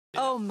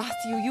Oh,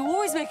 Matthew, you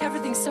always make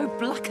everything so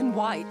black and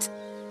white.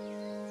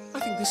 I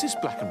think this is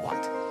black and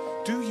white.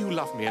 Do you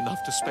love me enough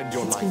to spend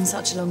your life? It's been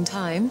such a long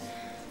time.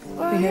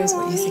 Who knows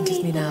what you think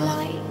of me now?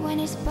 I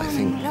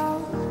think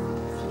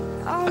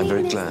I'm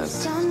very glad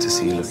to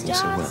see you looking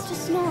so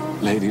well.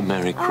 Lady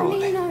Mary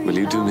Crawley, will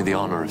you do me the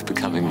honour of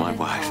becoming my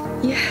wife?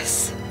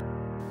 Yes.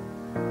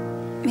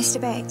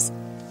 Mr. Bates,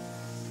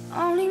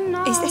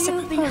 is this a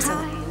proposal?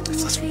 If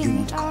that's what you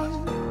want,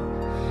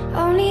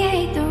 Only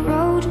hate the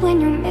road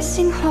when you're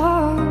missing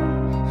home.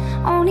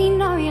 Only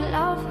know you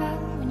love her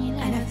when you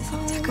let I never her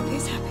thought I could be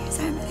as happy as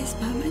I am at this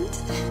moment.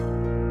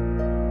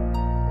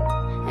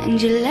 and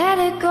you let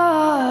it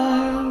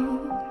go.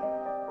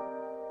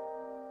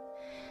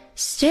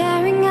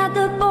 Staring at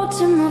the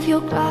bottom of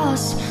your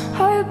glass,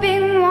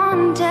 hoping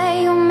one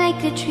day you'll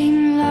make a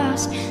dream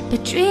last.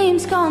 But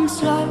dreams come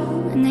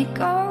slow and they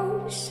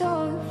go so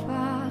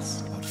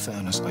fast. About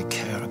fairness, I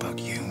care about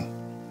you.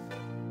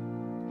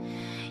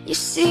 You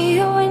see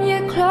it when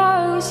you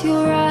close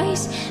your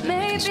eyes.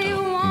 Maybe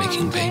making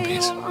one day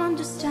babies. you'll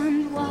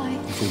understand why.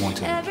 If we want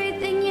to.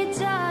 Everything you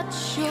touch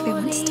If we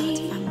want to start a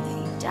surely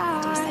family,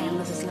 I do say a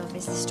mother's love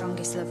is the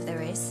strongest love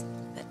there is.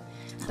 But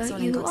that's all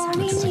in you God's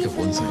only hands. think need of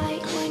one the thing.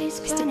 light when it's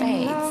Mr.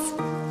 burning Bates,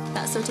 low.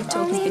 that sort of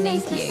talk is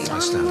beneath you. I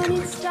stand When it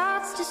corrected.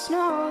 starts to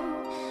snow,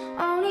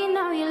 only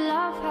know you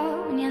love her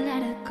when you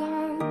let her go.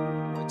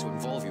 To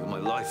involve you in my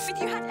life.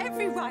 But you had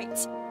every right.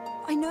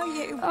 I know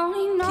you.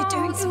 Only know You're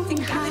doing something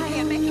you bad here,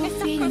 hide making a when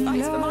you're feeling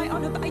sacrifice for low. my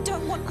honour, but I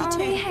don't want you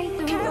Only to. hate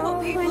the I care what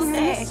road people when you're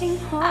say. missing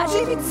home. I'd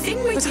live in sin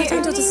with But you. I don't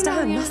Only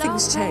understand. know you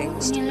Nothing's love her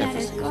changed. when you let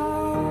it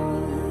go.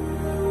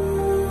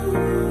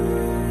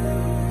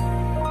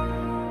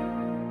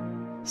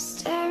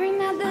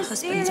 Staring at the My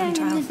husband's on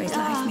trial for his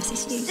life,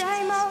 Mrs. Hughes.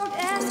 Same old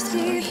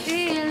empty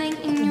feeling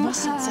in your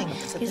heart.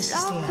 His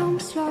love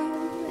comes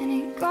slow and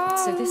it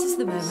goes. So this is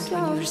the moment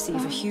when you so receive a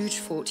fast. huge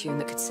fortune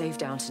that could save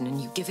Downton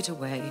and you give it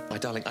away. My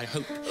darling, I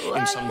hope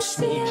in some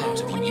small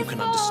part of you can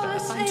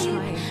understand. I'm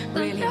trying.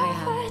 Really, I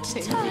am.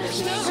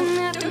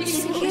 Don't you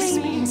see what this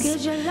means?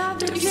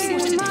 Don't you see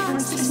what a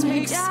difference this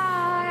makes?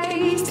 It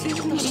means that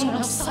you're not on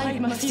our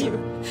side, Matthew.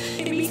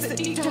 It means that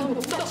deep down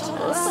we'll got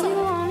our You side.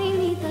 only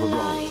need the We're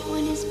wrong light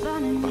when it's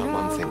burning about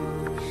one low. thing.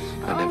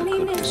 I never Only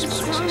could miss the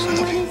disguise sun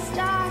it. when it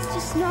starts to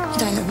snow.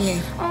 And I love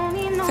you.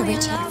 Only know For you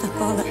richer, love for her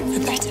poorer, when for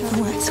you better, let for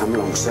her worse. go. Come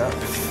along, sir.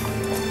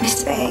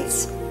 Mr.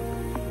 Bates,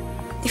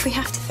 if we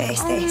have to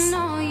face this,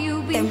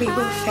 then we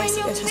will face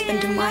it as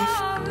husband and wife.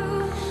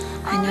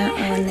 I know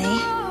only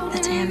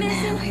that I am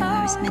now who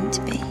I was meant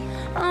to be.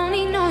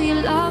 Only know you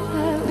love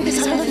her.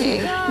 Because I love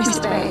you,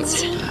 Mr.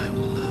 Bates. I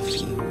will love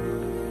you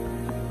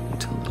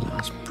until the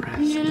last breath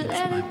You leaves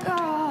let my it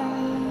body. go.